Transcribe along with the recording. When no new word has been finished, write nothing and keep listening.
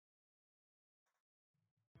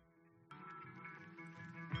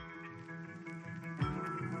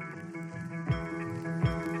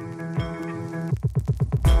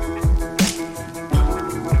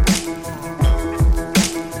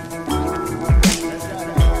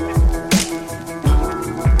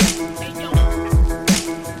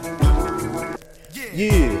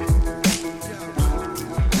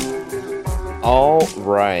All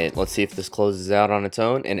right, let's see if this closes out on its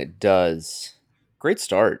own, and it does. Great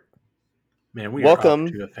start. Man, we are off Welcome.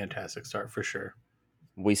 to a fantastic start for sure.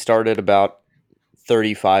 We started about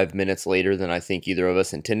 35 minutes later than I think either of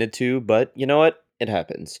us intended to, but you know what? It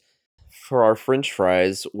happens. For our French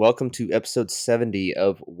fries, welcome to episode 70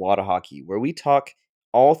 of Wada Hockey, where we talk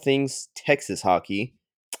all things Texas hockey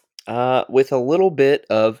with a little bit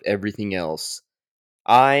of everything else.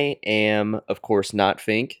 I am, of course, not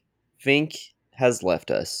Fink. Fink has left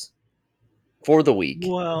us for the week,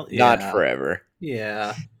 Well, not yeah, forever.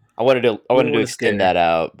 yeah. I We wanted don't to want to extend scare. that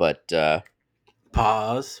out, but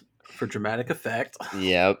Pause for dramatic effect.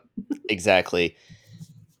 yeah, exactly.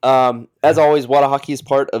 As always, Wada Hockey is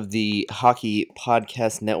part of the Hockey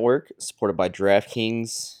Podcast Network, supported by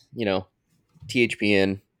DraftKings.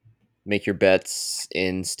 THPN. Make your bets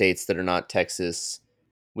in states that are not Texas.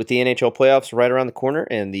 With the NHL playoffs right around the corner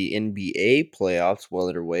and the NBA playoffs well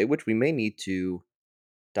underway, which we may need to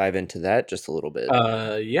dive into that just a little bit.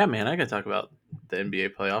 Yeah, man, I can talk about the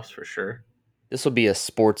NBA playoffs for sure. This will be a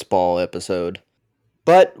sports ball episode.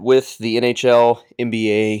 But with the NHL,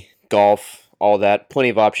 NBA, golf, all that, plenty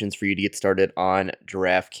of options for you to get started on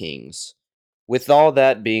DraftKings. With all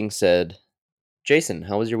that being said, Jason,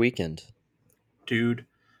 how was your weekend? Dude,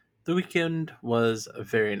 the weekend was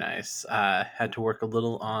very nice. Had to work a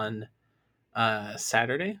little on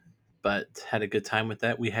Saturday, but had a good time with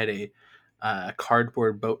that. We had a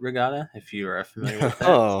cardboard boat regatta, if you are familiar with that.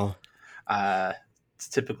 Oh, Uh, it's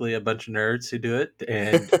typically a bunch of nerds who do it,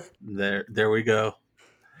 and there we go.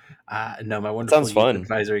 No, my that wonderful sounds youth fun.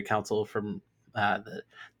 advisory council from the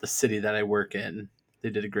city that I work in, they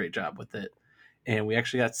did a great job with it, and we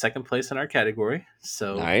actually got second place in our category.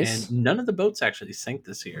 So, and Nice. none of the boats actually sank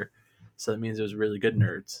this year, so that means it was really good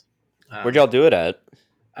nerds. Where'd Um, y'all do it at?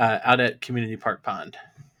 Out at Community Park Pond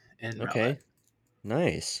in Rowlett, Okay,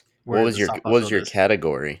 nice. where the What softball was field your is.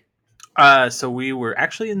 category? So we were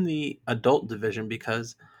actually in the adult division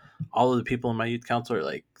because all of the people in my youth council are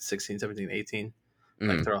like 16, 17, 18.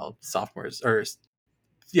 Like Mm, they're all sophomores or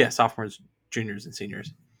yeah, sophomores, juniors, and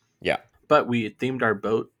seniors. yeah, But we themed our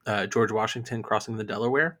boat George Washington crossing the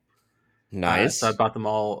Delaware. So I nice. bought them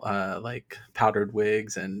all like powdered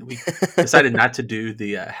wigs, and we decided not to do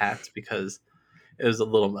the hats because it was a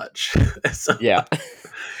little much. So Yeah, I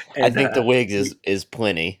and think the wigs we is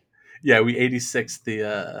plenty. yeah we 86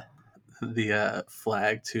 the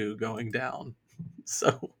flag to going down.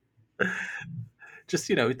 So just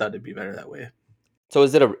we thought it'd be better that way. So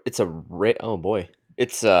is it oh boy.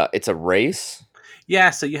 It's a race? Yeah,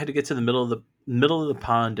 so you had to get to the middle of the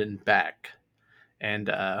pond and back, and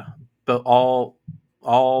but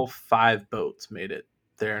all five boats made it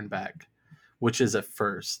there and back, which is a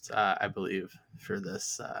first, I believe, for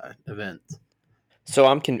this event. So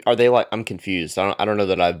I'm confused. I don't know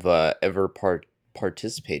that I've ever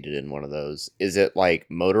participated in one of those. Is it like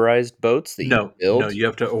motorized boats that you No, no, build? you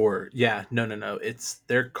have to or yeah, no. It's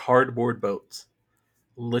they're cardboard boats,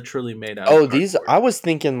 literally made out of Oh, these cardboard. I was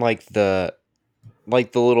thinking like the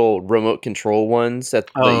little remote control ones that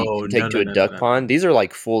you Oh can no take to no a no no duck no no. pond. These are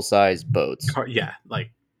like full-size boats. Yeah,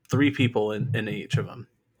 like three people in each of them,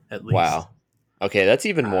 at least. Wow. Okay, that's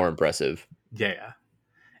even Uh, more impressive. yeah,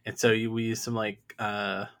 and so we use some like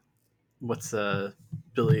what's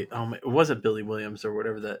Billy? It wasn't Billy Williams or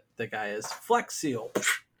whatever that guy is. Flex Seal,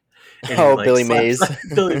 and he Oh, like Billy slaps Mays.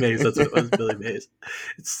 Billy Mays. That's what it was. Billy Mays.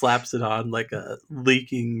 It slaps it on like a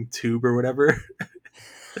leaking tube or whatever.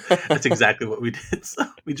 That's exactly what we did. So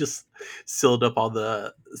we just sealed up all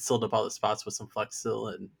the spots with some Flex Seal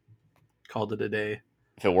and called it a day.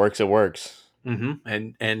 If it works, it works.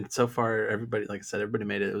 And so far, everybody, like I said, everybody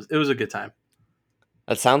made it. It was a good time.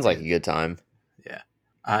 That sounds like a And good time. yeah.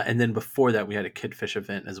 And then before that, we had a kid fish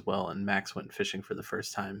event as well, and Max went fishing for the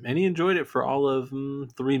first time, and he enjoyed it for all of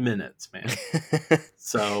 3 minutes, man.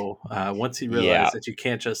 So once he Yeah. realized that you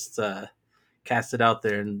can't just cast it out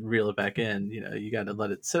there and reel it back in, you got to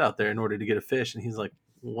let it sit out there in order to get a fish. And he's like,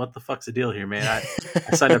 "What the fuck's the deal here, man?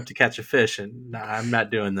 I signed up to catch a fish, and nah, I'm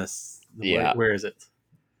not doing this. Yeah. Where is it?"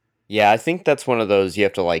 Yeah, I think that's one of those you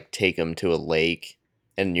have to like take them to a lake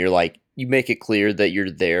and you make it clear that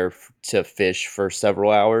you're there to fish for several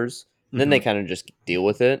hours. Then they Hmm. kind of just deal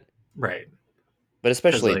with it. Right? But Because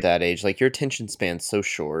especially at like, that age, like your attention span's so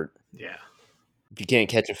short. yeah, If you can't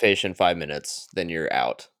catch a fish in 5 minutes, then you're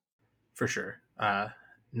out. for sure.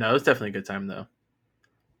 No, it's definitely a good time though.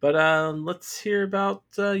 But let's hear about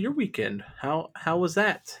your weekend. How was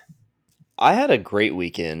that? I had a great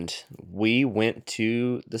weekend. We went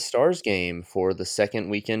to the Stars game for the second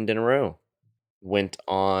weekend in a row. Went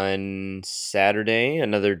on Saturday,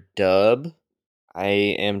 another dub. I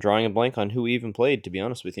am drawing a blank on who we even played, to be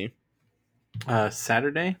honest with you.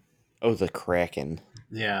 Saturday. Oh, the Kraken.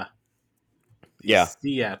 Yeah, the Yeah.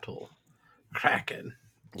 Seattle Kraken.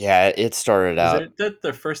 Yeah, it started Was out. it that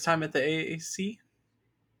their first time at the AAC?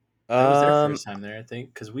 That was their Um, first time there, I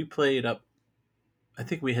think, because we played up. I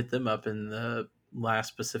think we hit them up in the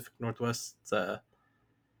last Pacific Northwest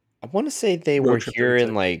I want to say they were road trip that we here in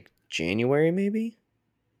took. like January, maybe.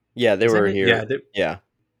 Yeah, they Was that were it? here. Yeah. They, Yeah,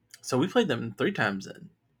 so we played them 3 times then.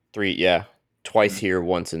 three. Yeah, twice Hmm. here,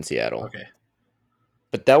 once in Seattle. Okay.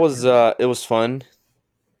 But that was Yeah. it was fun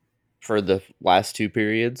for the last two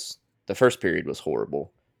periods. The first period was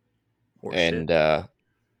horrible, Horseshit. and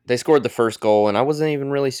they scored the first goal, and I wasn't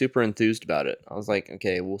even really super enthused about it. I was like,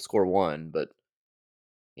 okay, we'll score one, but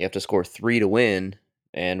you have to score three to win,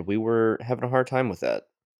 and we were having a hard time with that.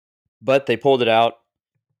 But they pulled it out.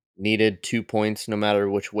 Needed 2 points no matter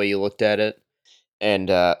which way you looked at it. And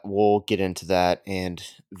we'll get into that and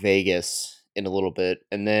Vegas in a little bit.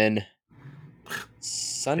 And then Vegas.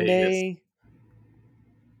 Sunday,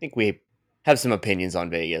 I think we have some opinions on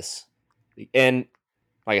Vegas. And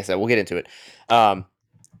like I said, we'll get into it.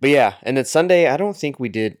 But yeah, and then Sunday, I don't think we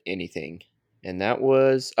did anything. And that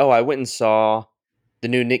was, oh, I went and saw the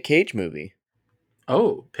new Nick Cage movie,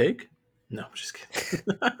 Oh, pig? No, I'm just kidding.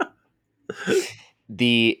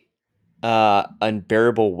 The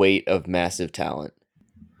Unbearable Weight of Massive Talent.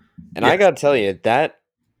 And I Yes. got to tell you, that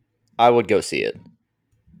I would go see it.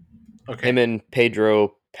 Okay. Him and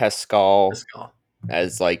Pedro Pascal Pascal.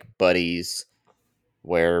 as like buddies,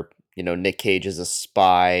 where Nick Cage is a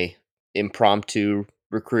spy, impromptu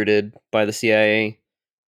recruited by the CIA,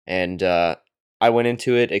 and I went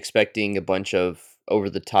into it expecting a bunch of over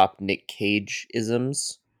the top Nick Cage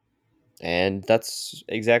isms, and that's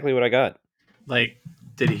exactly what I got. Like,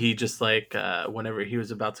 did he just like whenever he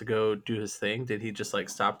was about to go do his thing, did he just like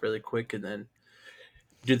stop really quick and then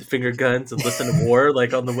do the finger guns and listen to war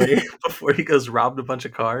like on the way before he goes robbed a bunch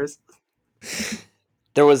of cars?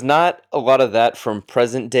 There was not a lot of that from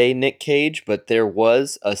present day Nick Cage, but there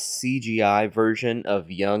was a CGI version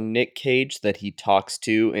of young Nick Cage that he talks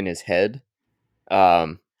to in his head.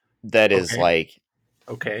 Um, that is Okay. like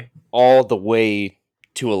Okay. all the way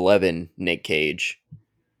to 11 Nick Cage,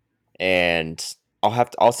 and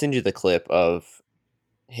I'll send you the clip of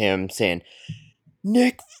him saying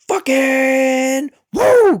Nick fucking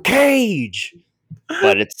Woo Cage,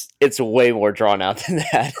 but it's way more drawn out than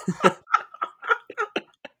that.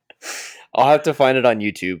 I'll have to find it on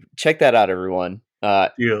YouTube. Check that out, everyone.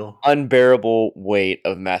 Deal. Unbearable Weight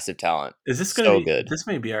of Massive Talent. Is this gonna So be? good, This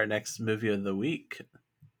may be our next movie of the week,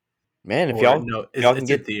 man. If or y'all no? if y'all can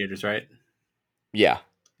It's in get, theaters, right? yeah,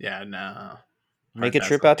 Yeah. No. make Hard a pass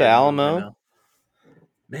trip on out to getting one right Alamo. now.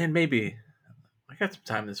 Man, maybe I got some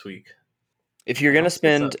time this week. If you're I'll gonna see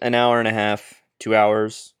what's up spend an hour and a half, 2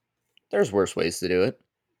 hours, there's worse ways to do it.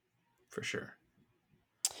 for sure.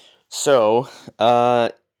 So,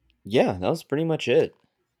 yeah, that was pretty much it.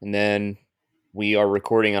 And then we are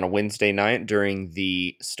recording on a Wednesday night during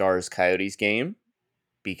the Stars Coyotes game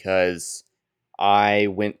because I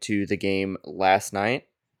went to the game last night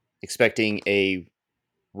expecting a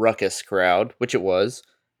ruckus crowd, which it was,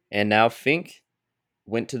 and now Fink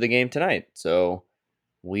went to the game tonight. So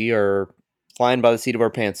we are flying by the seat of our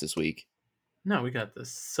pants this week. No, we got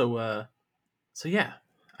this. So yeah.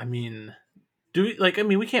 I mean, do we like? I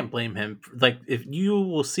mean, we can't blame him. Like, if you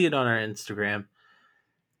will see it on our Instagram,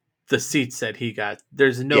 the seats that he got.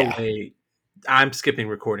 There's no Yeah, way. I'm skipping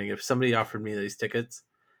recording. If somebody offered me these tickets,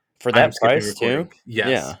 for I'm that skipping price too. recording. Yes,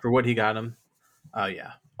 Yeah, for what he got him. Oh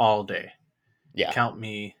yeah, all day. yeah. Count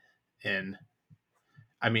me in.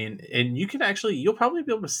 I mean, and you can actually, you'll probably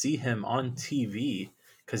be able to see him on TV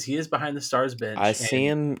because he is behind the stars I bench. see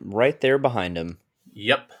And him right there behind him.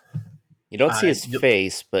 yep, You don't see his you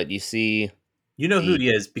face, but you see you know who the he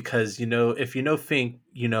is because you know if you know Fink,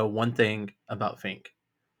 you know one thing about Fink: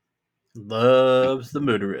 loves the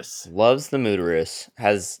Mooterus. loves the Mooterus.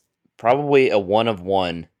 Has probably a one of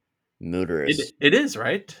one Mooterus. It is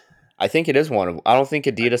right. I think it is one of. I don't think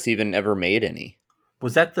I- Adidas even ever made any.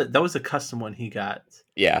 Was that was a custom one he got?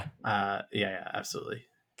 Yeah, Yeah, absolutely.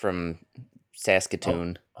 from Oh,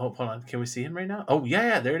 Saskatoon. hold on. Can we see him right now? Oh,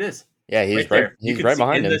 yeah, there it is. Yeah, Right he's right. there. You He's can right see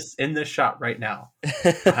behind him. in this shot right now,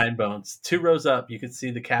 behind Bones. 2 rows up, you can see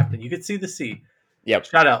the captain. You can see the C. Yep.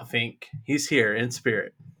 Shout out Fink. He's here in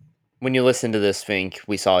spirit. When you listen to this, Fink,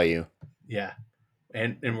 we saw you. Yeah.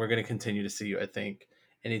 And we're gonna continue to see you, I think.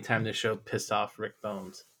 Anytime they show pissed off Rick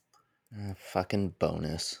Bones. Fucking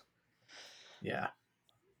bonus. Yeah.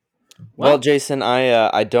 Well, Well, Jason,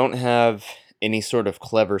 I don't have any sort of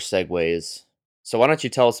clever segues. So why don't you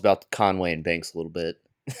tell us about Conway and Banks a little bit?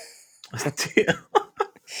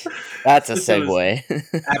 That's a It was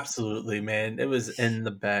segue. absolutely, man. It was in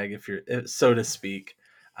the bag, if you're so to speak.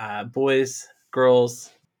 Boys,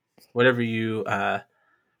 girls, whatever you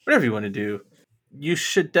want to do, you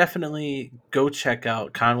should definitely go check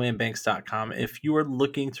out conwayandbanks.com if you are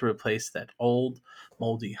looking to replace that old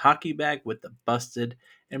moldy hockey bag with the busted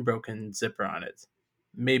and broken zipper on it.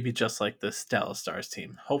 Maybe just like the Dallas Stars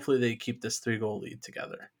team. Hopefully they keep this 3-goal lead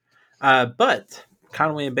together. But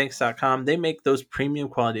conwayandbanks.com, they make those premium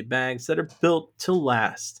quality bags that are built to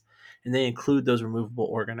last. And they include those removable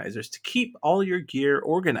organizers to keep all your gear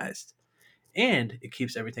organized, and it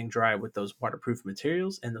keeps everything dry with those waterproof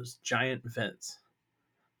materials and those giant vents.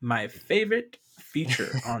 My favorite feature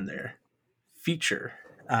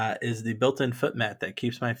is the built-in foot mat that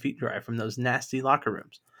keeps my feet dry from those nasty locker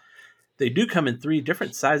rooms. They do come in 3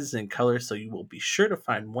 different sizes and colors, so you will be sure to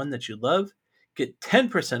find one that you love. Get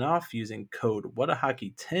 10% off using code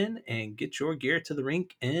WhatAHockey10 and get your gear to the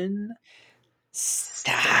rink in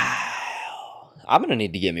style. I'm gonna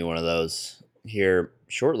need to get me one of those here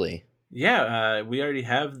shortly. Yeah, we already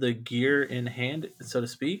have the gear in hand, so to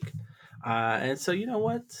speak. And so, you know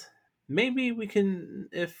what? Maybe we can,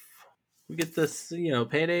 if we get this,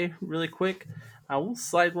 payday really quick, we'll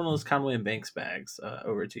slide one of those Conway and Banks bags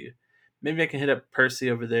over to you. Maybe I can hit up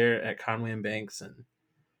Percy over there at Conway and Banks, and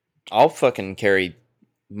I'll fucking carry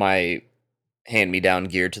my hand-me-down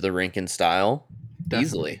gear to the rink in style definitely,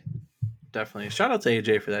 easily. definitely. Shout out to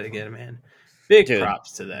AJ for that again, man. Big Dude,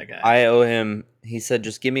 props to that guy. I owe him. He said,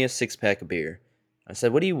 "Just give me a 6 pack of beer." I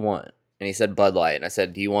said, "What do you want?" And he said, "Bud Light." And I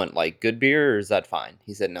said, "Do you want like good beer or is that fine?"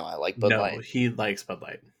 He said, "No, I like Bud No, Light." he likes Bud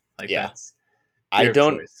Light. Like Yeah, that's I beer of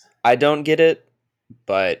don't. choice. I don't get it,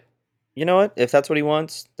 but you know what? If that's what he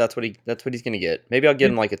wants, that's what he's gonna get. Maybe I'll get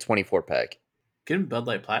him Dude, like a 24 pack. get him Bud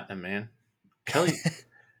Light Platinum, man.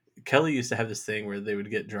 Kelly used to have this thing where they would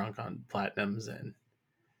get drunk on platinums, and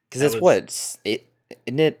Because that it's was, what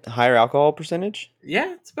isn't it higher alcohol percentage?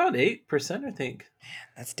 yeah, it's about 8%, I think.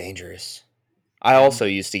 That's dangerous. I And also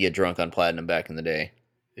used to get drunk on platinum back in the day.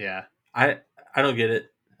 yeah, I don't get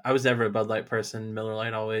it. I was never a Bud Light person. Miller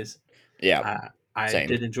Light always. Yeah, I same.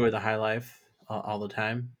 did enjoy the High Life all the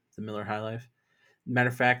time, the Miller High Life. Matter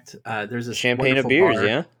of fact, The champagne of beers,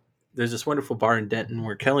 yeah. There's this wonderful bar in Denton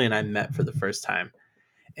where Kelly and I met for the first time,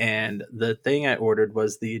 and the thing I ordered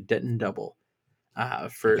was the Denton Double.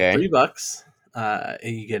 For Okay. $3,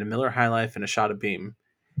 and you get a Miller High Life and a shot of Beam.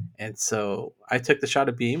 And so I took the shot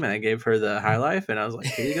of Beam and I gave her the High Life, and I was like,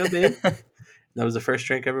 "Here you go, babe." That was the first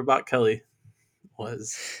drink I ever bought Kelly,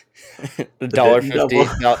 was the the dollar Denton Double.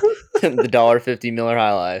 fifty, the $1.50 Miller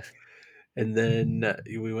High Life. And then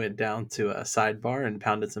we went down to a sidebar and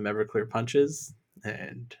pounded some Everclear punches,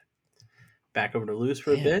 and back over to Lewis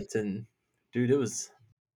for a Man, bit. And dude, it was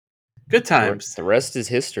good the times. the rest is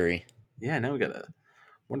history. Yeah, now we got a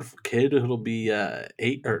wonderful kid who'll be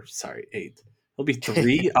 8. He'll be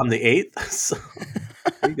 3 on the 8th. So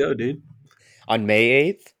there you go, dude. On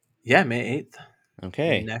May 8th. Yeah, May 8th.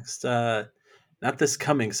 Okay. Next, not this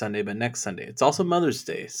coming Sunday, but next Sunday. It's also Mother's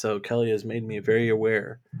Day, so Kelly has made me very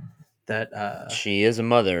aware that She is a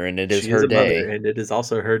mother, and it is she is her a mother, day. and it is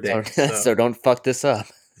also her So, day. So so don't fuck this up.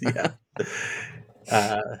 yeah,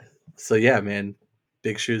 uh, so yeah, man,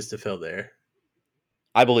 big shoes to fill there.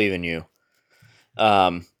 I believe in you.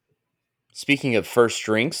 Um, Speaking of first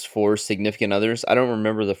drinks for significant others, I don't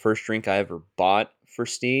remember the first drink I ever bought for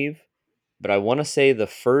Steve, but I want to say the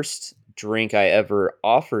first drink I ever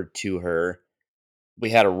offered to her, we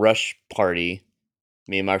had a rush party,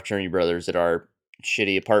 me and my fraternity brothers at our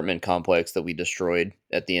shitty apartment complex that we destroyed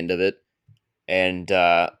at the end of it. And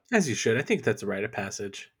As you should. I think that's a rite of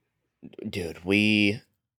passage. dude, we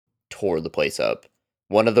tore the place up.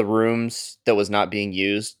 One of the rooms that was not being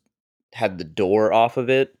used had the door off of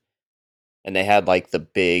it, and they had like the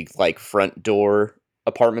big like front door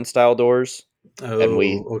apartment style doors, and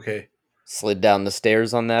we Oh, okay. slid down the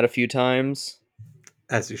stairs on that a few times.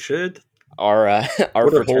 As you should. Our our What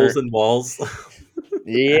are holes fraternity, in walls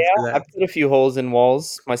yeah, after I that? put a few holes in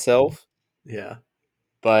walls myself, Yeah.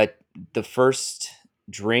 but the first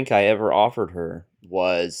drink I ever offered her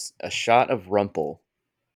was a shot of Rumple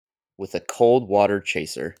with a cold water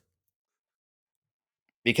chaser.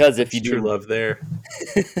 Because if That's you true do, love there.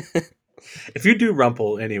 If you do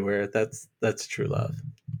rumple anywhere, that's true love.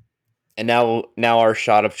 and now our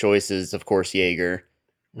shot of choice is of course Jaeger.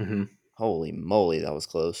 Hmm. Holy moly, that was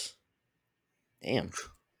close. Damn.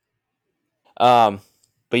 Um,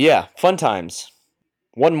 but yeah, fun times.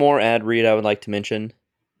 One more ad read I would like to mention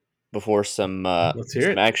before Let's hear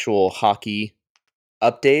some it. actual hockey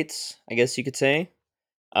updates, I guess you could say.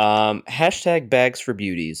 Hashtag bags for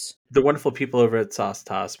beauties. The wonderful people over at Sauce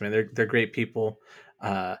Toss, man, they're great people.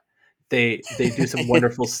 Uh, they do some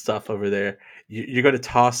wonderful stuff over there. You're going to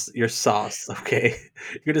toss your sauce, okay?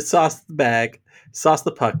 You're going to sauce the bag, sauce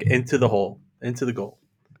the puck into the hole, into the goal.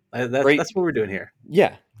 Great. That's what we're doing here.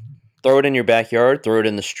 Yeah. Throw it in your backyard. Throw it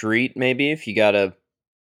in the street, maybe, if you got a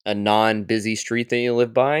non busy street that you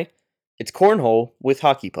live by. It's cornhole with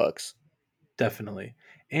hockey pucks. Definitely.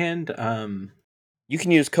 And You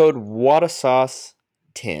can use code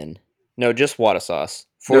WATASAUCE10. No, just WATASAUCE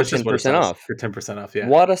no, for it's just what it 10% sauce off. for 10% off. Yeah.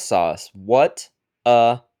 WATASAUCE. What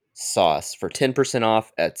a sauce for 10%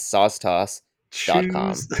 off at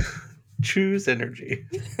saucetoss.com. Choose choose energy.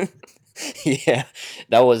 Yeah,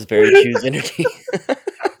 that was very choose energy.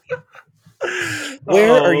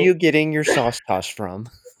 Where are Oh, you getting your sauce toss from?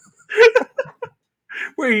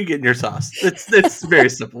 where are you getting your sauce? It's very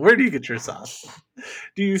simple. Where do you get your sauce?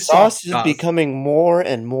 Do you sauce Sauce is sauce? becoming more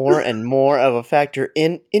and more and more of a factor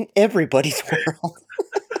in everybody's world.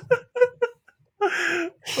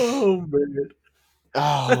 Oh man,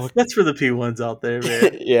 Oh, that's for the P1s out there,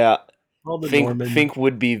 man. yeah. All the Fink Norman, Fink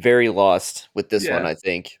would be very lost with this one, yeah, I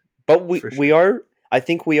think. But we for we sure, are I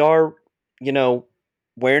think we are, you know,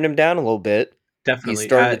 wearing him down a little bit. He's definitely.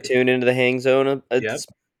 starting to tune into the hang zone Yep,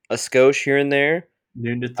 a skosh here and there.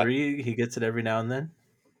 noon to Uh, 3, he gets it every now and then.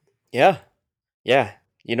 yeah. Yeah.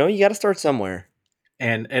 You got to start somewhere.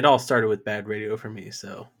 And it all started with bad radio for me.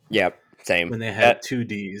 So Yeah, same. when they had That two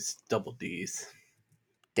D's, double D's,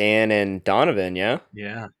 Dan and Donovan, yeah?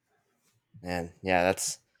 yeah, Man, yeah,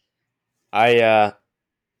 that's I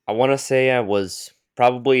want to say I was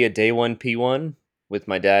probably a day 1 P1 with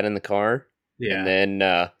my dad in the car and yeah.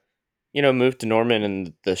 then moved to Norman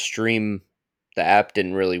and the app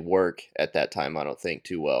didn't really work at that time, I don't think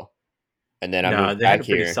too well. And then I No, moved they had back a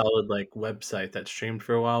pretty here. solid like website that streamed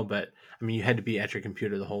for a while, but I mean, you had to be at your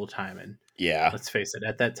computer the whole time, and Yeah. let's face it,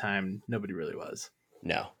 at that time, nobody really was.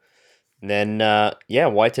 No. And then yeah,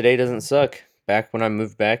 Why Today Doesn't Suck. Back when I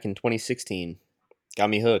moved back in 2016. Got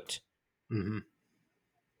me hooked. Hmm.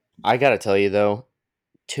 I got to tell you though,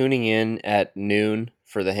 tuning in at noon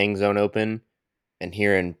for the Hang Zone Open and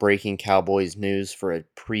hearing breaking Cowboys news for a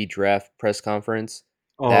pre-draft press conference,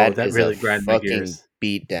 Oh, that that is a really grind my fucking gears.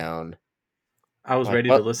 beatdown. I was Like, ready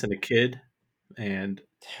to what? listen to Kid and Dude.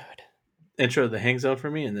 intro the Hang Zone for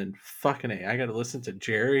me, and then fucking A, I got to listen to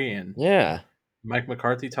Jerry and Yeah. Mike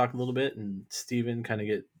McCarthy talk a little bit, and Steven kind of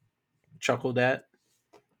get chuckled at.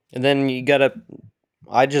 And then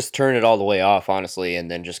I just turn it all the way off, honestly, and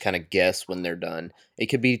then just kind of guess when they're done. It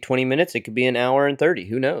could be 20 minutes, it could be an hour and 30.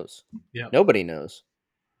 Who knows? Yep. Nobody knows.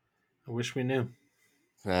 I wish we knew.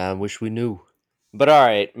 I wish we knew. But all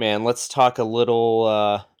right, man, let's talk a little.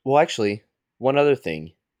 Well, actually, one other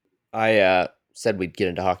thing. I said we'd get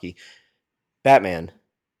into hockey. Batman.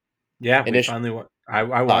 Yeah, we Initial finally. I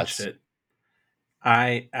watched thoughts. it.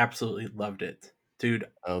 I absolutely loved it, dude.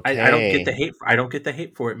 I don't get the Okay. hate. I don't get the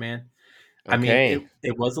hate for it, man. I mean, Okay.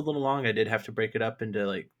 it was a little long. I did have to break it up into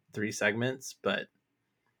like 3 segments, but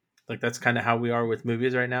like that's kind of how we are with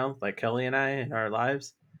movies right now. Like Kelly and I in our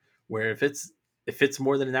lives, where if it's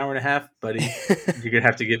more than an hour and a half, buddy, you're gonna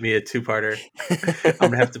have to give me a two-parter. I'm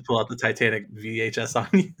gonna have to pull out the Titanic VHS on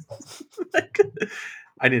you. Like,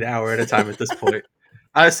 I need an hour at a time at this point.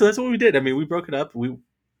 So that's what we did. I mean, we broke it up.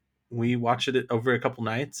 We watched it over a couple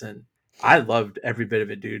nights, and I loved every bit of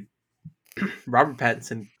it, dude. Robert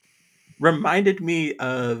Pattinson reminded me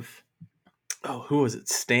of who was it,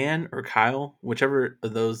 Stan or Kyle, whichever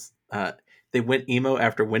of those. They went emo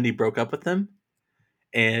after Wendy broke up with them,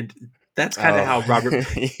 and that's kind of Oh. how Robert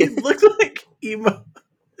he looked like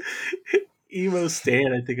emo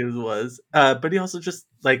Stan, I think it was. But he also just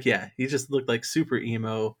like he just looked like super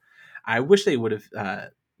emo. I wish they would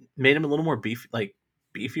have made him a little more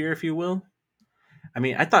beefier, if you will. I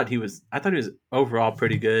mean, I thought he was overall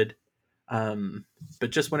pretty good. But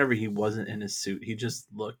just whenever he wasn't in his suit, he just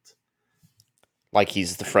looked Like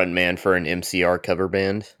he's the front man for an MCR cover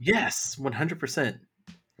band. yes, 100%.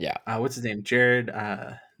 Yeah. What's his name? Jared.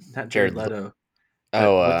 Not Jared Jared. Leto,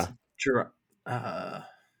 Oh, but what's Gerard?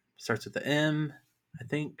 Starts with the M, I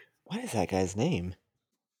think. what is that guy's name?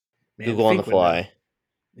 Man, Google on the Fink would know. fly.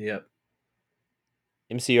 Yep,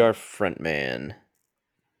 MCR frontman.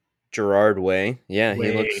 Gerard Way. Yeah, he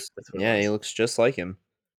way. looks. That's what it Yeah, he was. looks just like him.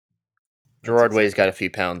 That's Gerard Way's exactly got a few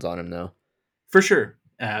pounds on him though. for sure.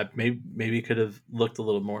 Maybe he could have looked a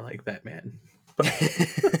little more like Batman, but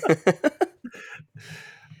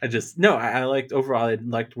I just no. I liked overall. I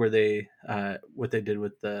liked where they what they did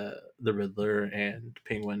with the Riddler and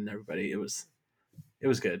Penguin and everybody. It was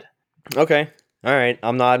good. Okay. All right.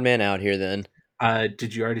 I'm the odd man out here then.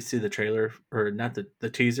 Did you already see the trailer or not the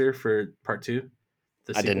teaser for part two?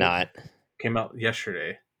 The I did sequel not. came out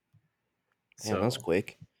yesterday. Man, that was So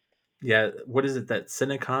quick. yeah, what is it that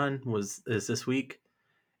CineCon is this week,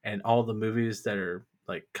 and all the movies that are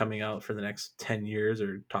like coming out for the next 10 years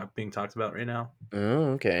are being talked about right now.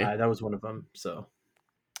 Oh, okay. That was one of them. So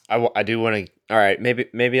I do want to. All right,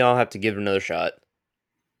 maybe I'll have to give it another shot.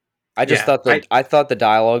 I just yeah, thought the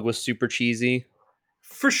dialogue was super cheesy.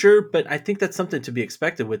 for sure, but I think that's something to be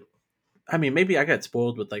expected with. I mean, maybe I got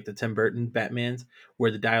spoiled with like the Tim Burton Batmans,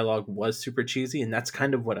 where the dialogue was super cheesy, and that's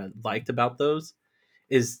kind of what I liked about those,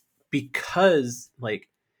 is because like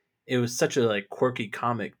it was such a like quirky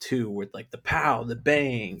comic too, with like the pow, the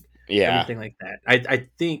bang, Yeah, everything like that. I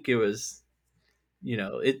think it was,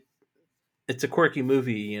 it's a quirky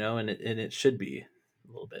movie, and it should be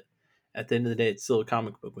a little bit. At the end of the day, it's still a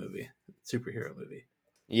comic book movie, superhero movie.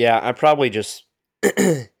 yeah. I probably just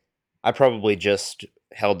I probably just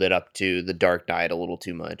held it up to the Dark Knight a little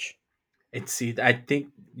too much. And see, I think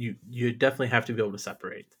you definitely have to be able to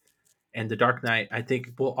separate. And The Dark Knight, I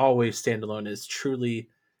think, will always stand alone as truly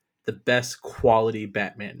the best quality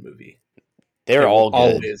Batman movie. They're It will all good.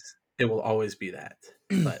 always it will always be that.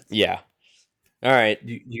 But Yeah. All right.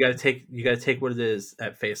 you got to take what it is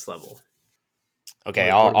at face level.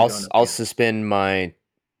 Okay. What are we going up I'll against? suspend my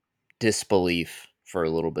disbelief for a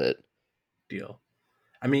little bit. Deal.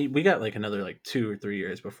 I mean, we got like another like 2 or 3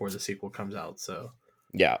 years before the sequel comes out. So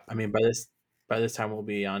Yeah. I mean, by this time we'll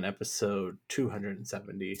be on episode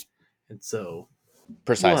 270, and so we'll have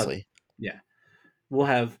Precisely. yeah we'll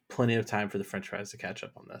have plenty of time for the French fries to catch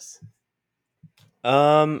up on this.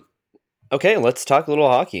 Um. Okay. Let's talk a little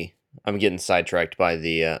hockey. I'm getting sidetracked by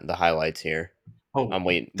the highlights here. Oh, I'm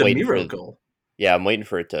the waiting Miro for goal. yeah. I'm waiting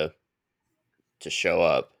for it to show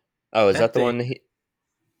up. Oh, is That that the thing one?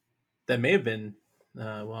 that may have been.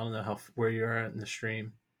 Well, I don't know where you are at in the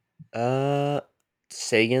stream. Uh,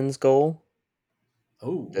 Sagan's goal.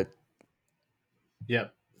 Oh, That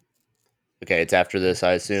yep. okay. It's after this,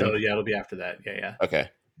 I So assume. yeah, it'll be after that. Yeah, yeah, Okay.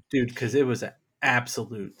 dude. Because it was an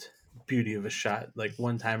absolute beauty of a shot, like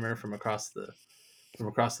one timer from across the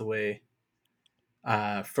way,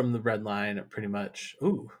 from the red line, pretty much.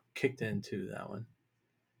 Ooh, kicked into that one.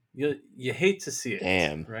 You hate to see it,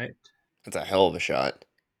 Damn, right? that's a hell of a shot.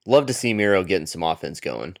 Love to see Miro getting some offense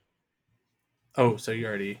going. Oh, so you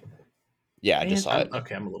already. Yeah, I just Man, saw I'm it.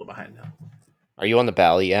 okay. I'm a little behind now. Are you on the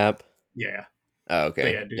Bally app? Yeah, Oh, but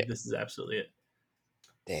okay. yeah, dude, this is absolutely it.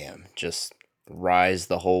 Damn, just rise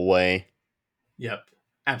the whole way. Yep,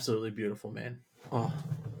 absolutely beautiful, man. Oh,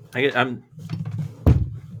 I'm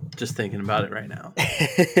just thinking about it right now.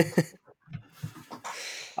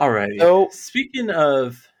 Alrighty. So Speaking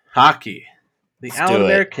of hockey, the let's Allen do it.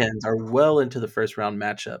 Americans are well into the first round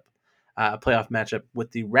matchup, playoff matchup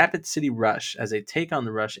with the Rapid City Rush as they take on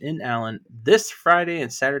the Rush in Allen this Friday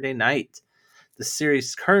and Saturday night. The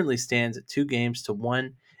series currently stands at 2 games to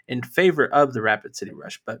 1 in favor of the Rapid City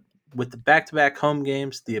Rush, but with the back-to-back home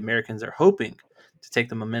games, the Americans are hoping to take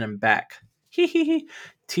the momentum back. Hee hee hee.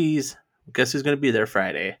 Tease. Guess who's going to be there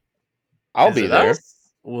Friday? I'll Is be it there. us?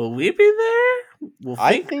 Will we be there? Will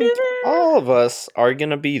I Fink be think there? all of us are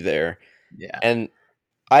gonna be there. Yeah. And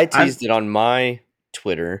I I'm teased it on my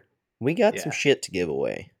Twitter. We got some yeah. shit to give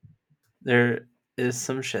away. There is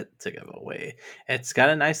some shit to give away. It's got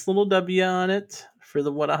a nice little W on it for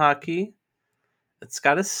the What a Hockey. It's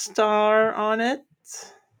got a star on it.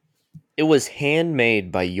 It was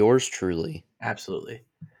handmade by yours truly. Absolutely.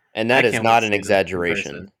 And I that is can't wait not to an see them in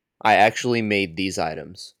exaggeration. person. I actually made these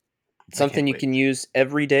items. It's I can't something you wait. can use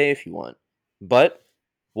every day if you want. But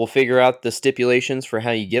we'll figure out the stipulations for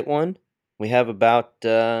how you get one. We have about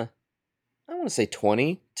I want to say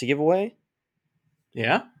 20 to give away.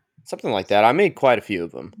 Yeah? Something like that. I made quite a few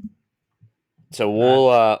of them. So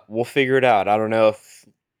Uh, we'll figure it out. I don't know if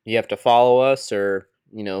you have to follow us or,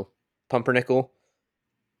 pumpernickel,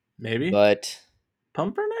 maybe? but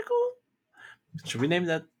Pumpernickel? Should we name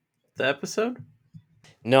that the episode?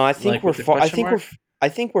 no, Like with the question mark? I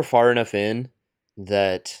think we're far enough in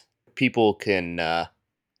that people can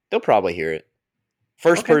they'll probably hear it.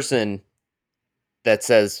 First Okay. person that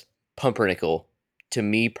says pumpernickel to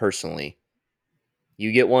me personally,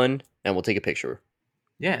 you get one and we'll take a picture.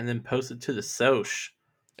 Yeah, and then post it to the Soch.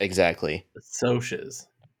 Exactly. The Soches.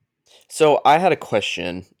 So I had a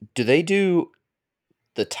question. Do they do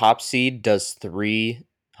the top seed does 3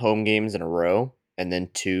 home games in a row and then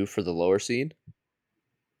 2 for the lower seed?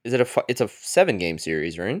 Is it it's a 7 game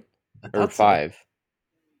series, right? I Or thought so. 5?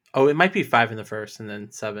 Oh, it might be 5 in the first and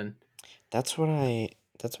then 7. That's what I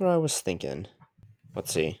was thinking.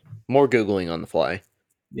 Let's see. More googling on the fly.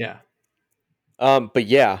 Yeah. But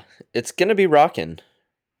yeah, it's gonna be rocking.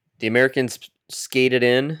 The Americans skated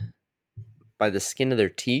in by the skin of their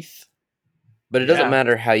teeth. But it doesn't Yeah,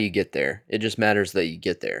 matter how you get there. It just matters that you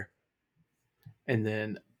get there. and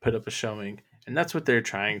then put up a showing, and that's what they're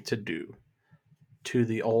trying to do to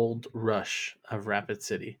the old Rush of Rapid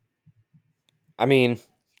City. I mean,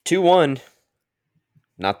 2-1,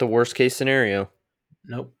 not the worst case scenario.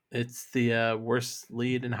 Nope, it's the worst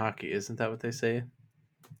lead in hockey. Isn't that what they say?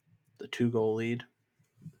 The 2 goal lead,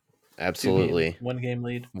 Absolutely. 1 game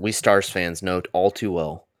lead. We Stars fans know all too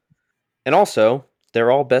well. And also,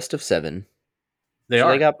 they're all best of 7. They So are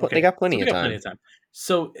they okay. got So plenty we of got plenty time. of time.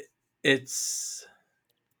 So it's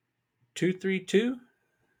 2-3-2. Is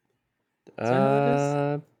that how it is?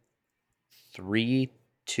 Uh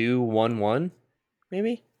 3-2-1-1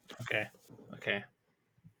 maybe? Okay. Okay.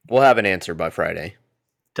 We'll have an answer by Friday.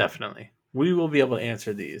 Definitely. We will be able to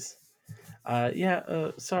answer these. Yeah,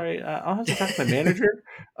 sorry. I'll have to talk to my manager.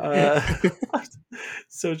 Uh,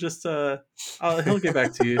 so just, he'll get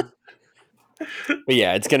back to you. But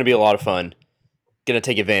yeah, it's going to be a lot of fun. Going to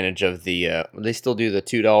take advantage of the they still do the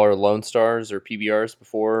 $2 Lone Stars or PBRs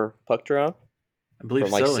before puck drop I believe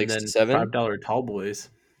from like so. And 6 to then 7. $5 tall boys.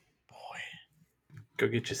 Boy, Go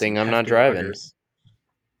get you good some thing I'm not hefty driving. lagers.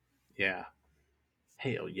 Yeah.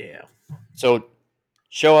 Hell yeah. So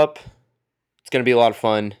show up. It's going to be a lot of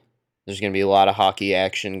fun. There's going to be a lot of hockey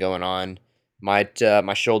action going on. Might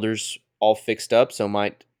my shoulders all fixed up, so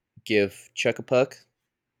might give Chuck a Puck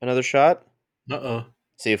another shot. Uh-oh.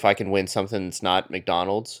 See if I can win something that's not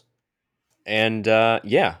McDonald's. And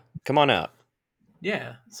yeah, come on out.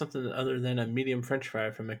 Yeah, something other than a medium french fry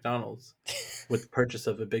from McDonald's with the purchase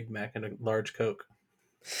of a Big Mac and a large Coke.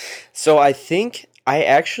 So I think I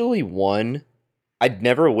actually won. I'd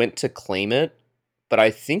never went to claim it, but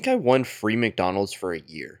I think I won free McDonald's for a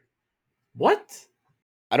year. What?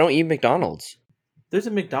 I don't eat McDonald's. There's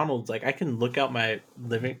a McDonald's. Like, I can look out my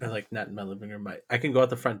living, or like, not in my living room, but I can go out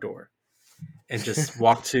the front door and just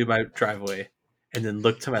walk to my driveway and then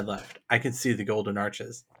look to my left. I can see the Golden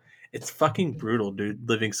Arches. It's fucking brutal, dude,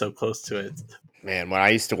 living so close to it. Man, when I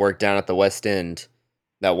used to work down at the West End,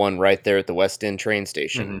 that one right there at the West End train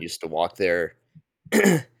station, Mm-hmm. used to walk there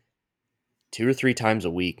 2 or 3 times a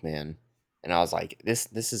week, man. And I was like, this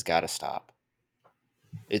has got to stop.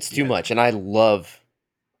 It's too Yeah, much. And I love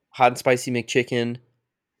hot and spicy McChicken.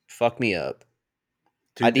 Fuck me up.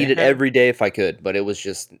 dude, I'd they eat it have every day if I could, but it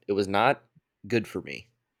was not good for me.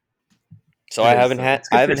 So it is though. It's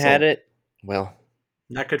I good for your haven't had soul, it. Well,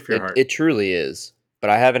 not good for your heart. it truly is, but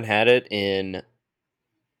I haven't had it in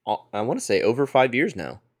I want to say over 5 years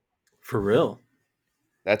now. For real,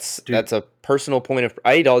 dude. That's a personal point of.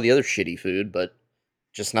 I eat all the other shitty food, but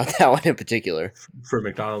just not that one in particular. For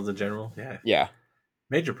McDonald's in general, yeah, Yeah,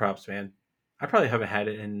 major props, man. I probably haven't had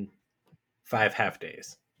it in 5 half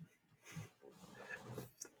days.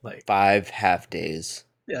 Like, 5 half days.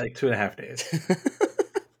 yeah, like 2.5 days.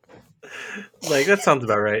 Like, that sounds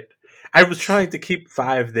about right. I was trying to keep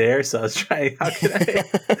 5 there, so I was trying. How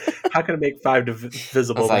can I make 5 I was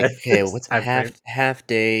divisible like, by okay, this what's a time frame? half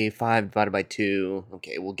day? 5 divided by 2.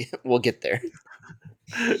 Okay, we'll get there.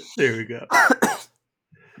 There we go. Yeah,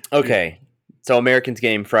 Okay, so Americans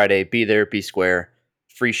game Friday. Be there, be square.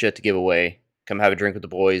 Free shit to give away. Come have a drink with the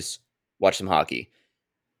boys. Watch some hockey.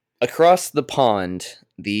 Across the pond,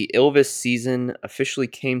 the Ilvis season officially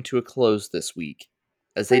came to a close this week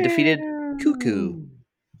as they defeated Cuckoo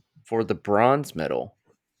for the bronze medal.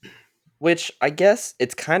 Which I guess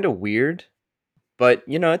it's kind of weird, but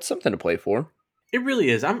it's something to play for. it really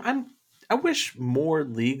is. I wish more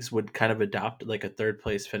leagues would kind of adopt like a third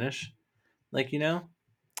place finish. Like,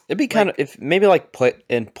 It'd be kind of like if maybe like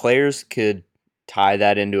players could tie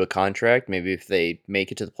that into a contract. Maybe if they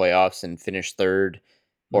make it to the playoffs and finish third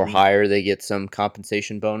or mhm, higher, they get some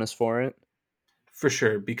compensation bonus for it. for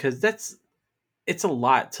sure, because it's a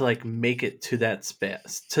lot to like make it to that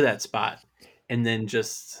space to that spot, and then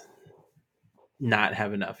just not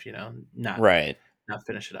have enough. Not Right. not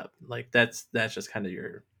finish it up. Like, that's just kind of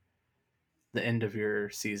the end of your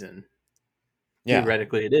season. Yeah.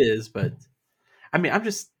 Theoretically, it is, but I mean,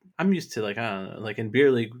 I'm used to, like, I don't know, like in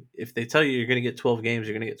beer league, if they tell you you're going to get 12 games,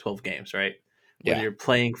 you're going to get 12 games, right? Whether Yeah. you're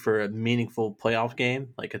playing for a meaningful playoff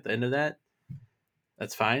game, like at the end of that,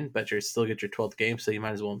 that's fine, but you still get your 12th game, so you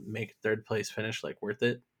might as well make third place finish like worth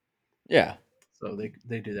it. Yeah. So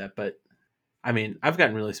they do that, but I mean, I've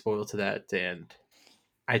gotten really spoiled to that, and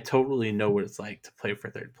I totally know what it's like to play for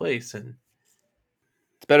third place, and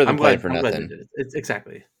It's better than I'm playing glad for I'm glad they nothing. did it. It's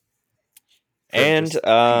exactly for And just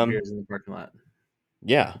cheap beers in the parking lot.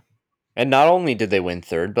 yeah. And not only did they win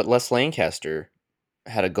third, but Les Lancaster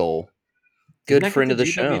had a goal. Didn't Good that get friend the of the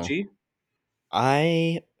show. GWG?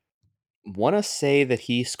 I want to say that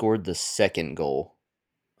he scored the second goal.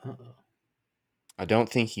 Uh-oh. I don't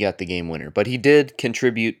think he got the game winner, but he did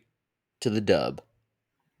contribute to the dub.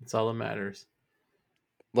 That's all that matters.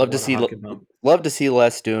 Love to What a see hockey moment. love to see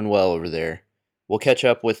Les doing well over there. We'll catch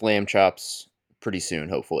up with Lamb Chops pretty soon,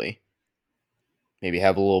 hopefully. Maybe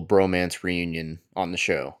have a little bromance reunion on the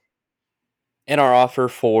show. And our offer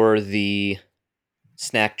for the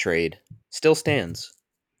snack trade still stands.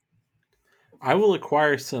 I will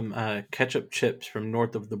acquire some ketchup chips from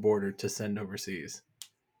north of the border to send overseas.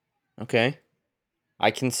 Okay.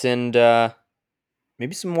 I can send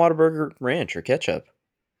maybe some Whataburger ranch or ketchup.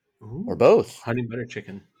 Or Ooh, both. honey butter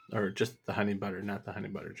chicken, or just the honey butter, not the honey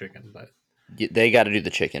butter chicken. But They got to do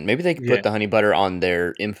the chicken. Maybe they could yeah, put the honey butter on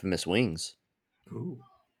their infamous wings. ooh,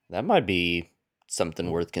 That might be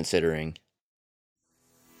something worth considering.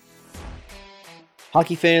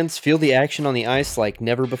 Hockey fans, feel the action on the ice like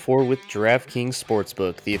never before with DraftKings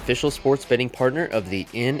Sportsbook, the official sports betting partner of the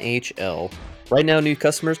NHL. Right now, new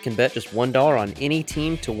customers can bet just $1 on any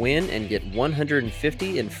team to win and get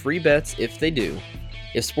 $150 in free bets if they do.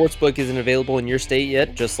 If Sportsbook isn't available in your state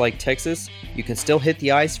yet, just like Texas, you can still hit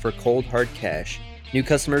the ice for cold hard cash. New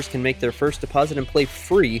customers can make their first deposit and play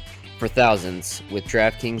free for thousands with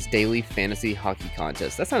DraftKings Daily Fantasy Hockey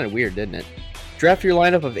Contest. That sounded weird, didn't it? Draft your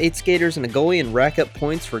lineup of 8 skaters and a goalie and rack up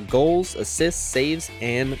points for goals, assists, saves,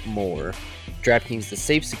 and more. DraftKings is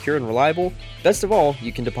safe, secure, and reliable. Best of all,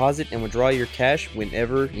 you can deposit and withdraw your cash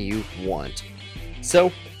whenever you want.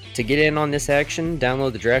 So, to get in on this action,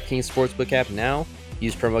 download the DraftKings Sportsbook app now.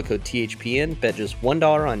 Use promo code THPN, bet just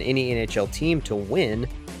 $1 on any NHL team to win,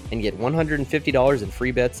 and get $150 in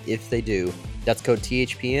free bets if they do. That's code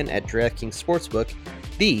THPN at DraftKings Sportsbook,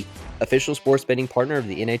 the official sports betting partner of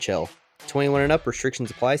the NHL. 21 and up,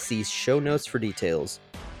 restrictions apply. See show notes for details.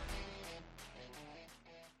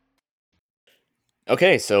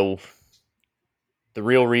 Okay, so the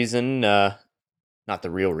real reason, not the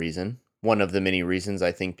real reason, one of the many reasons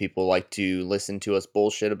I think people like to listen to us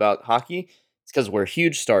bullshit about hockey is because we're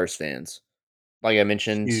huge Stars fans. Like I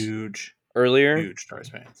mentioned huge, earlier. huge Stars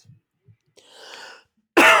fans.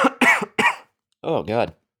 Oh,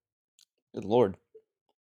 God. Good Lord.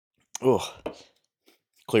 Oh,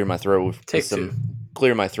 clear my throat with Take two.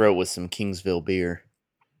 some Kingsville beer.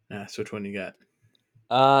 So which one you got?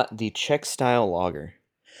 The Czech style lager.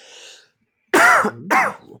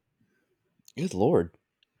 Good Lord.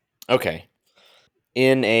 Okay.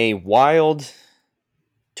 In a wild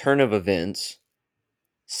turn of events,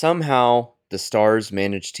 somehow the Stars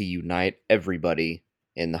managed to unite everybody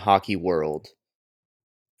in the hockey world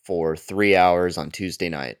for 3 hours on Tuesday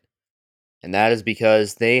night. And that is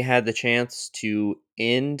because they had the chance to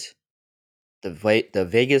end the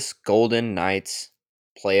Vegas Golden Knights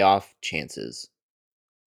playoff chances.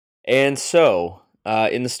 And so,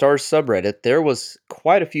 in the Stars subreddit, there was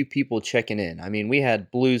quite a few people checking in. I mean, we had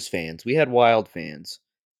Blues fans, we had Wild fans,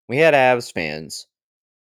 we had Avs fans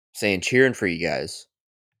saying cheering for you guys,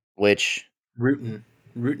 which Rootin',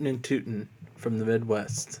 rootin' and tootin' from the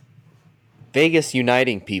Midwest. Vegas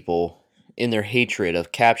uniting people in their hatred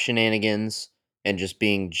of cap shenanigans and just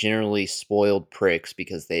being generally spoiled pricks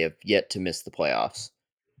because they have yet to miss the playoffs.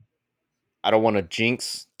 I don't want to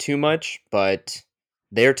jinx too much, but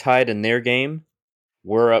they're tied in their game.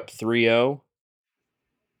 We're up 3-0.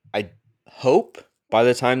 I hope by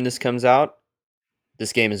the time this comes out,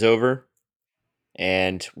 this game is over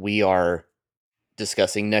and we are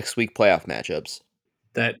discussing next week playoff matchups.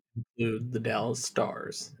 That include the Dallas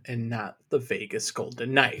Stars and not the Vegas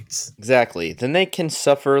Golden Knights. Exactly. Then they can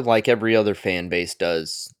suffer like every other fan base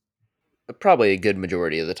does, probably a good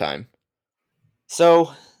majority of the time.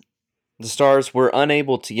 So, the Stars were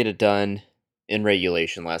unable to get it done in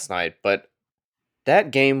regulation last night, but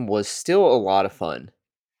that game was still a lot of fun.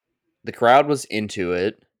 The crowd was into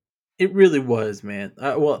it. It really was, man.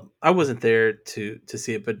 Well, I wasn't there to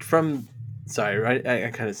see it, but from sorry, right? I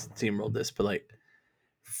kind of steamrolled this, but like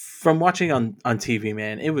from watching on TV,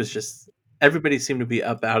 man, it was just everybody seemed to be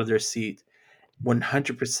up out of their seat,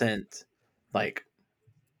 100%, like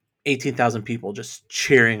 18,000 people just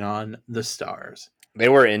cheering on the Stars. They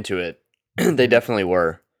were into it. They Mhm. definitely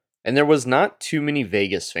were. And there was not too many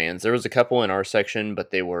Vegas fans. There was a couple in our section,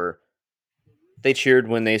 but they cheered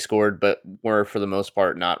when they scored, but were for the most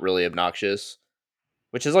part not really obnoxious,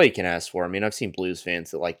 which is all you can ask for. I mean, I've seen Blues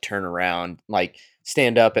fans that like turn around, like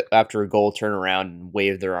stand up after a goal, turn around and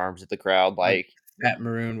wave their arms at the crowd, Like like, Pat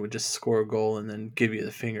Maroon would just score a goal and then give you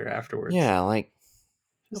the finger afterwards. yeah, like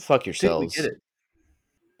go Just, fuck dude, we get yourselves. it.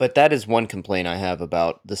 But that is one complaint I have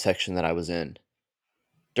about the section that I was in.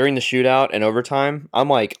 During the shootout and overtime, I'm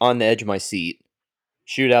like on the edge of my seat.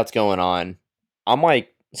 Shootout's going on. I'm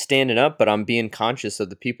like standing up, but I'm being conscious of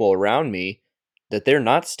the people around me that they're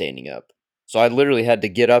not standing up. So I literally had to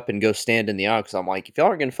get up and go stand in the aisle because I'm like, if y'all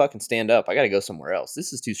aren't gonna fucking stand up, I gotta go somewhere else.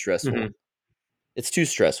 This is too stressful. Mhm. It's too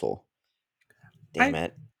stressful. Damn I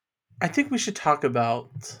it. I think we should talk about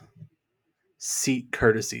seat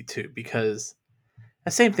courtesy too, because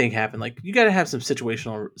the same thing happened. Like you got to have some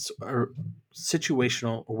situational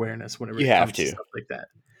awareness whenever You it have comes to to. stuff like that.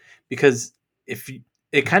 Because if you,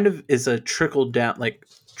 it kind of is a trickle down, like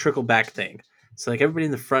trickle back thing. So like everybody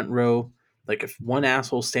in the front row, like if one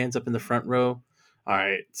asshole stands up in the front row, all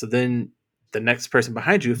right. So then the next person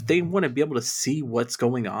behind you, if they want to be able to see what's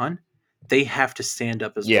going on, they have to stand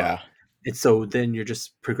up as well. Yeah, And so then you're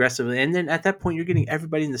just progressively, and then at that point you're getting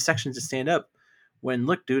everybody in the section to stand up. When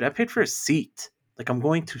look, dude, I paid for a seat. Like I'm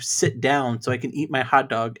going to sit down so I can eat my hot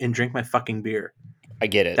dog and drink my fucking beer. I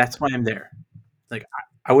get it. That's why I'm there. Like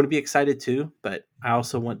I want to be excited too, but I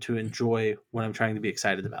also want to enjoy what I'm trying to be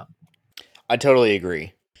excited about. I totally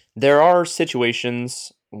agree. There are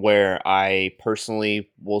situations where I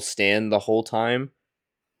personally will stand the whole time,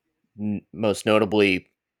 most notably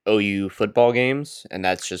OU football games, and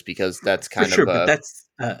that's just because that's For kind sure, of but a that's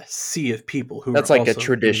a sea of people who are that's like a also doing the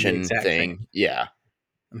tradition exact same. thing. Yeah.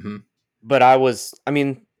 Hmm. But I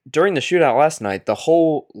mean, during the shootout last night, the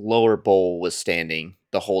whole lower bowl was standing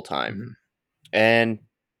the whole time. Hmm. And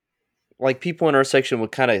like people in our section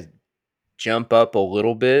would kind of jump up a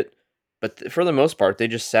little bit, but for the most part, they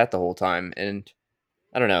just sat the whole time. And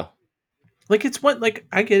I don't know. Like it's one like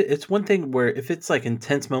I get it. It's one thing where if it's like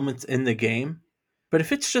intense moments in the game, but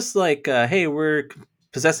if it's just like, hey, we're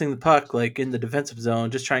possessing the puck like in the defensive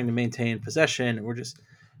zone, just trying to maintain possession, and we're just,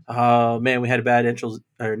 oh man, we had a bad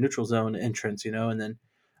neutral zone entrance, and then,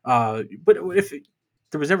 but if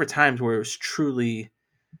there was ever times where it was truly,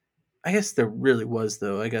 I guess there really was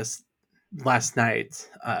though. I guess last night,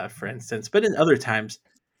 for instance, but in other times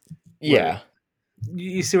where Yeah.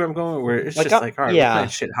 you see where I'm going, where it's Like, just like, all right, we're playing yeah.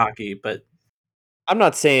 shit hockey, but I'm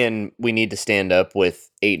not saying we need to stand up with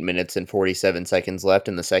 8 minutes and 47 seconds left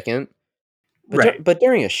in the second, but right, but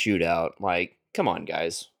during a shootout, like, come on,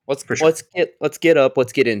 guys, let's for sure. let's get let's get up,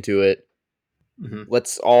 let's get into it. Hmm.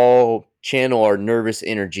 Let's all channel our nervous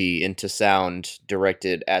energy into sound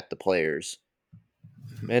directed at the players.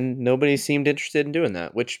 And nobody seemed interested in doing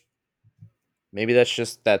that, which maybe that's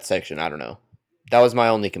just that section. I don't know. That was my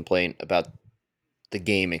only complaint about the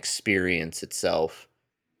game experience itself.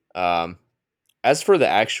 Um, as for the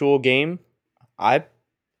actual game, I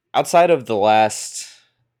outside of the last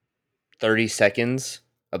 30 seconds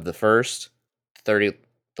of the first, 30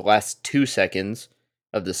 the last 2 seconds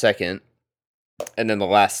of the second, and then the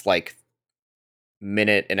last like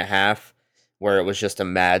minute and a half where it was just a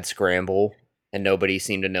mad scramble and nobody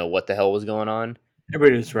seemed to know what the hell was going on.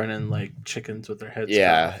 Everybody was running like chickens with their heads cut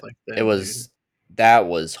Yeah, off like it that, dude. was that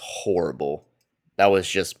was horrible. That was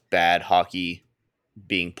just bad hockey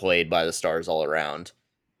being played by the Stars all around.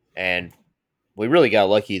 And we really got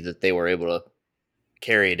lucky that they were able to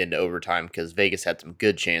carry it into overtime because Vegas had some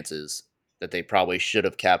good chances that they probably should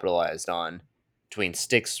have capitalized on between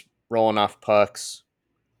sticks rolling off pucks,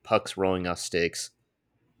 pucks rolling off sticks,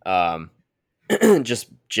 um, just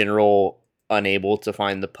general unable to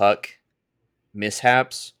find the puck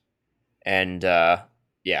mishaps. And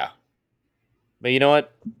yeah, but you know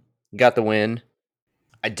what? Got the win.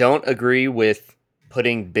 I don't agree with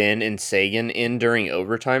putting Ben and Sagan in during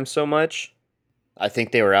overtime so much. I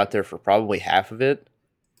think they were out there for probably half of it.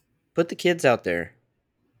 Put the kids out there.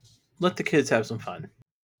 Let the kids have some fun.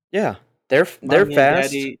 Yeah, they're Mommy and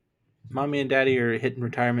fast. daddy, mommy and daddy are hitting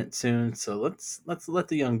retirement soon, so let's let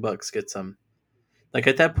the young bucks get some. Like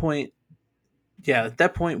at that point, yeah, at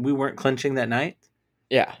that point we weren't clinching that night,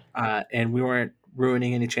 Yeah. and we weren't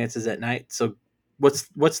ruining any chances at night. So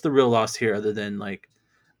what's the real loss here other than like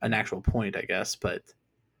an actual point, I guess? But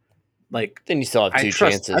like Then you still have I two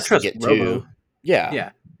trust I chances to trust get two. Robo. Yeah. Yeah,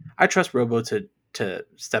 I trust Robo to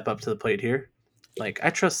step up to the plate here. Like I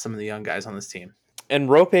trust some of the young guys on this team. And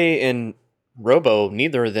Rope and Robo,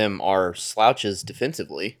 neither of them are slouches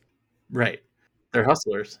defensively. Right, they're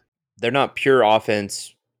hustlers. They're not pure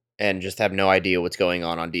offense and just have no idea what's going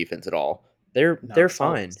on defense at all. No, They're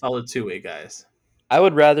solid fine. solid two way guys. I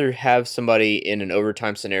would rather have somebody in an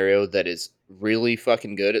overtime scenario that is really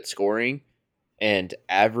fucking good at scoring and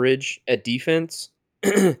average at defense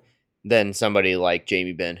than somebody like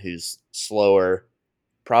Jamie Benn who's slower,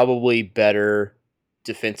 probably better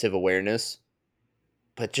defensive awareness.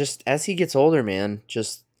 But just as he gets older, man,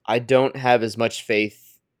 just I don't have as much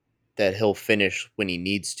faith that he'll finish when he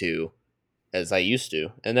needs to as I used to.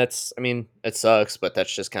 And that's I mean, it sucks, but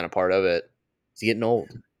that's just kind of part of it. He's getting old.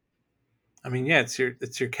 I mean, yeah, it's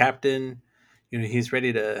your captain. He's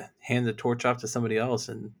ready to hand the torch off to somebody else,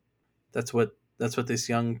 and That's what this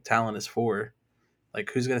young talent is for. Like,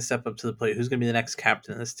 who's going to step up to the plate? Who's going to be the next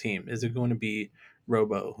captain of this team? Is it going to be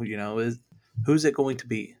Robo? Is who's it going to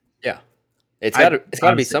be? Yeah, it's got I to it's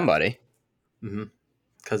got to be honestly, somebody.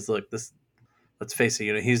 because look, this. Let's face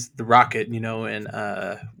it. He's the Rocket. And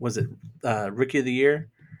was it Rookie of the Year?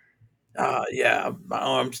 Yeah, my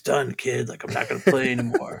arm's done, kid. Like, I'm not gonna play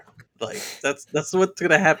anymore. Like, that's what's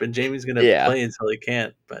gonna happen. Jamie's gonna Yeah, play until he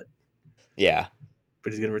can't, yeah.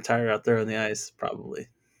 but he's gonna retire out there on the ice probably.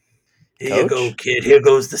 Here you go, Coach kid. Here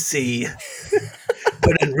goes the sea.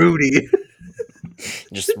 But then Rudy.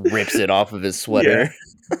 just rips it off of his Yeah, sweater.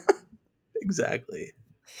 exactly.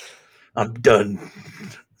 I'm done.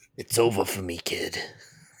 It's over for me, kid.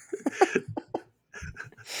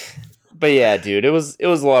 But yeah, dude, it was a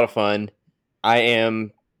lot of fun. I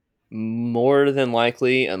am more than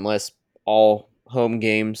likely, unless all home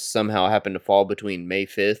games somehow happen to fall between May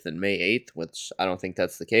 5th and May 8th, which I don't think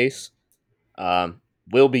that's the case. Um,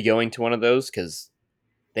 we'll be going to one of those because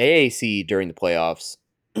the AAC during the playoffs,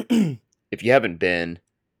 if you haven't been,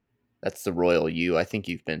 that's the Royal U. I think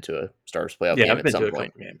you've been to a Stars playoff Yeah, game I've at been to some a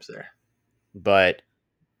point, couple games there. but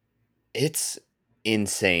it's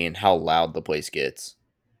insane how loud the place gets,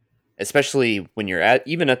 especially when you're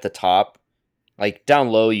even at the top. Like down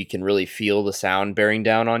low, you can really feel the sound bearing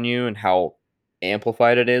down on you and how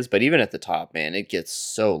amplified it is. But even at the top, man, it gets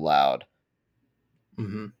so loud.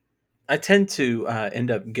 hmm I tend to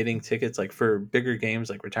end up getting tickets like for bigger games,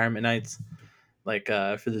 like retirement nights, like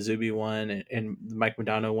for the Zuby one and the Mike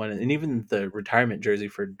Modano one, and even the retirement jersey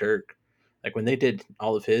for Dirk. Like when they did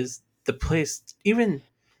all of his, the place, even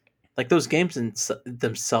like those games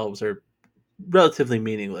themselves are relatively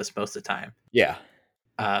meaningless most of the time. Yeah,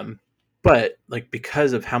 Um, but like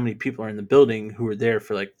because of how many people are in the building who are there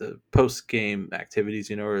for like the post game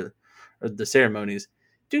activities, or the ceremonies,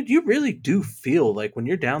 dude, you really do feel like when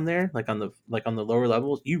you're down there, like on the lower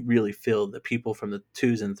levels, you really feel the people from the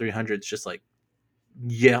twos and 300s just like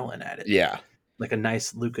yelling at it, yeah, like a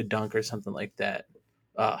nice Luka dunk or something like that.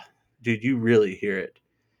 Dude, you really hear it,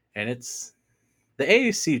 and it's the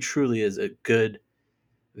AAC truly is a good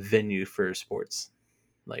venue for sports.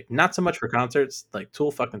 Like not so much for concerts. Like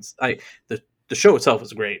Tool fucking the show itself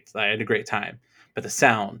was great. I had a great time, but the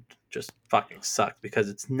sound just fucking sucked because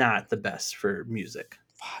it's not the best for music.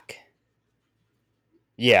 fuck.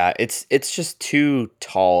 Yeah, it's just too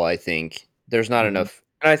tall. I think there's not hmm enough.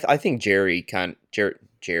 And I think Jerry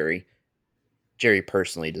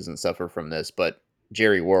personally doesn't suffer from this, but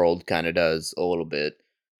Jerry World kind of does a little bit.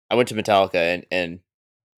 I went to Metallica and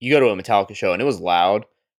you go to a Metallica show and it was loud,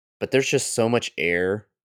 but there's just so much air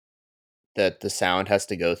that the sound has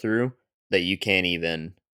to go through that you can't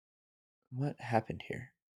even. What happened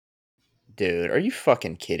here? Dude, are you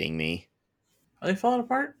fucking kidding me? Are they falling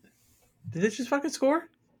apart? Did they just fucking score?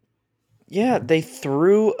 Yeah, they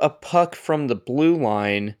threw a puck from the blue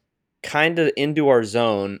line kind of into our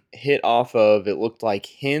zone, hit off of it looked like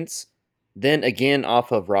Hintz, then again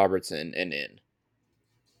off of Robertson and in.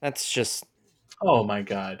 That's just Oh my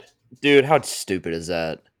god. dude, how stupid is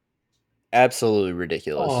that? Absolutely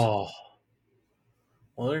ridiculous. Oh,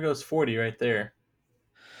 well, there goes 40 right there.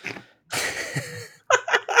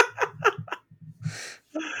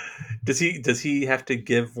 Does he have to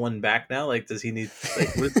give one back now? Like, does he need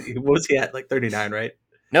like what was he at, like 39, right?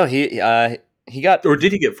 No, he got Or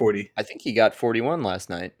did he get 40? I think he got 41 last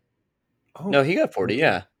night. No, Oh, he got 40, okay.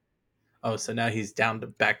 yeah. Oh, so now he's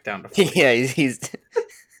back down to 40. Yeah, he's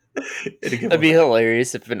It'll give that'd one be back.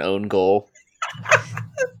 hilarious if an own goal.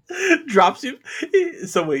 Drops you.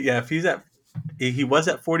 So wait, yeah, if he was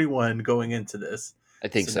at 41 going into this. I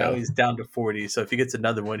think So now so. he's down to 40. So if he gets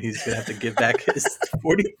another one, he's gonna have to give back his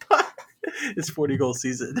 40 his 40 goal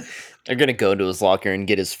season. They're gonna go into his locker and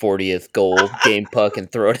get his 40th goal game puck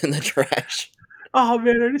and throw it in the trash. Oh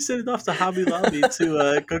man, I already sent it off to Hobby Lobby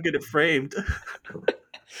to go get it framed.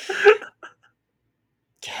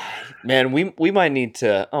 God, man, we might need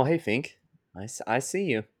to. Oh, hey, Fink, I see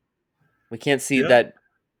you. We can't see Yeah. that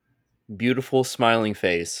beautiful smiling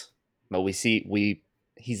face, but we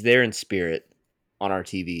he's there in spirit on our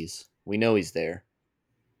TVs. We know he's there.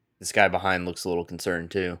 This guy behind looks a little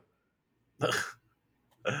concerned too.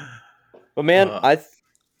 But man, uh,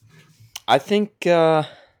 I think I'd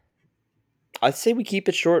say we keep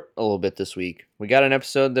it short a little bit this week. We got an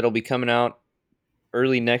episode that'll be coming out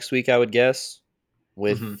early next week, I would guess, mhm.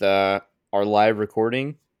 with our live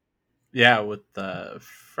recording Yeah, with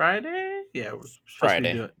Friday. Yeah, we're supposed to be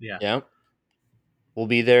Friday. doing. Yeah. Yeah, we'll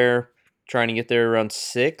be there trying to get there around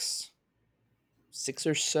 6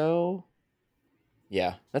 or so.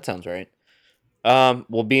 Yeah, that sounds right.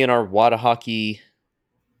 We'll be in our Wada Hockey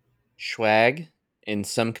swag. in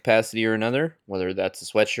some capacity or another, whether that's a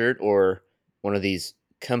sweatshirt or one of these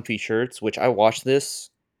comfy shirts, which I washed this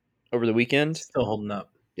over the weekend. Still holding up.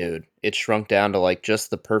 Dude, it shrunk down to like just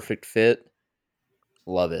the perfect fit.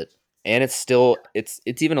 Love it. And it's still it's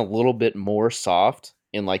even a little bit more soft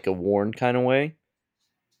in like a worn kind of way.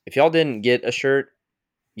 If y'all didn't get a shirt,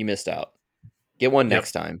 you missed out. Get one Yep.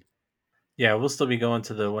 next time. Yeah, we'll still be going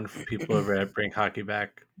to the wonderful people over at Bring Hockey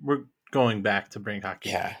Back. We're going back to Bring Hockey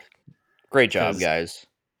Yeah. Back. Great job, 'Cause guys.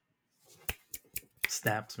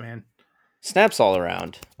 snaps, man. Snaps all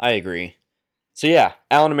around. I agree. So yeah,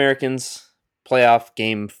 Allen Americans playoff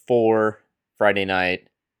game 4 Friday night.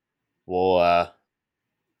 We'll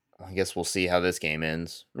I guess we'll see how this game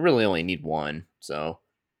ends. We really only need one, so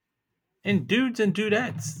And dudes and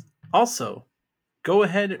dudettes, also, go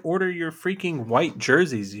ahead and order your freaking white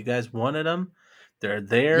jerseys. You guys wanted them. They're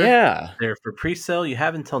there. yeah. They're for pre-sale. You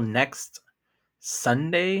have until next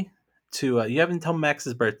Sunday to you have until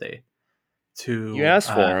Max's birthday You to asked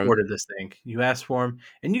for them. order this thing. You asked for them,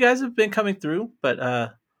 and you guys have been coming through,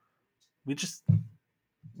 but we just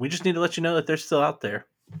need to let you know that they're still out there.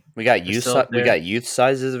 We got They're still out we there. got youth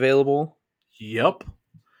sizes available. Yep.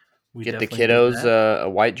 We Get the definitely did kiddos that. a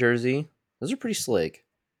white jersey. Those are pretty slick.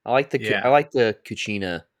 I like the Yeah. I like the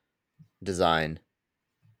Cucina design.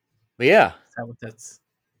 But yeah, Is that what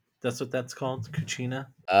that's what that's called? Cucina?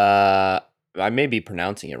 I may be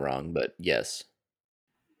pronouncing it wrong, but yes.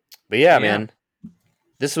 But yeah, man,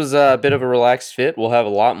 this was a bit of a relaxed fit. We'll have a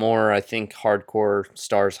lot more, I think, hardcore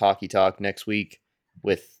Stars hockey talk next week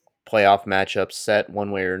with playoff matchups set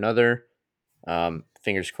one way or another.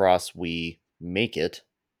 Fingers crossed we make it.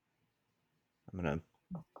 I'm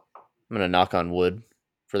gonna knock on wood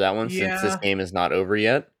for that one since this Yeah. game is not over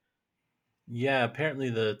yet. Yeah, apparently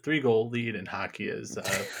the 3-goal lead in hockey is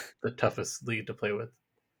the toughest lead to play with.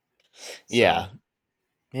 Yeah,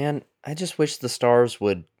 man, I just wish the Stars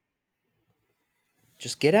would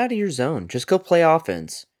just get out of your zone. Just go play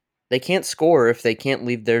offense. They can't score if they can't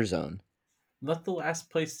leave their zone. Let the last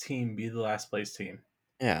place team be the last place team,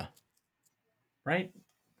 Yeah, right?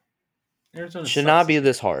 Arizona should sucks not be year.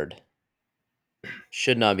 this hard.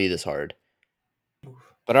 Should not be this hard. Oof.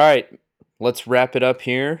 But all right, let's wrap it up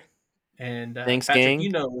here. And Thanks, Patrick, gang.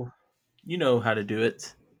 you know how to do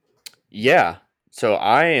it. Yeah, so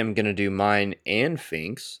I am gonna do mine and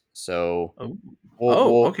Finks. So Oh,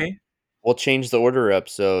 we'll okay. we'll change the order up.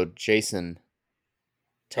 So Jason,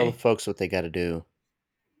 tell the Hey, folks what they got to do.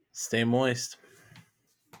 stay moist.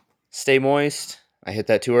 Stay moist. I hit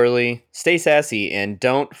that too early. Stay sassy, and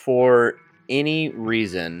don't for any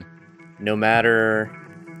reason, no matter.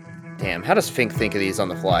 Damn, how does Fink think of these on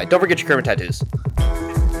the fly? Don't forget your Kermit tattoos.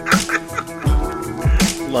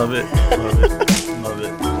 Love it. Love it. Love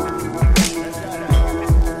it.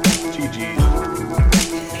 GG.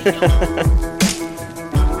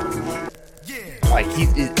 Like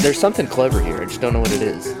there's something clever here. I just don't know what it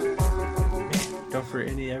is.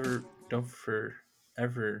 Don't for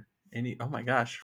ever any. Oh my gosh.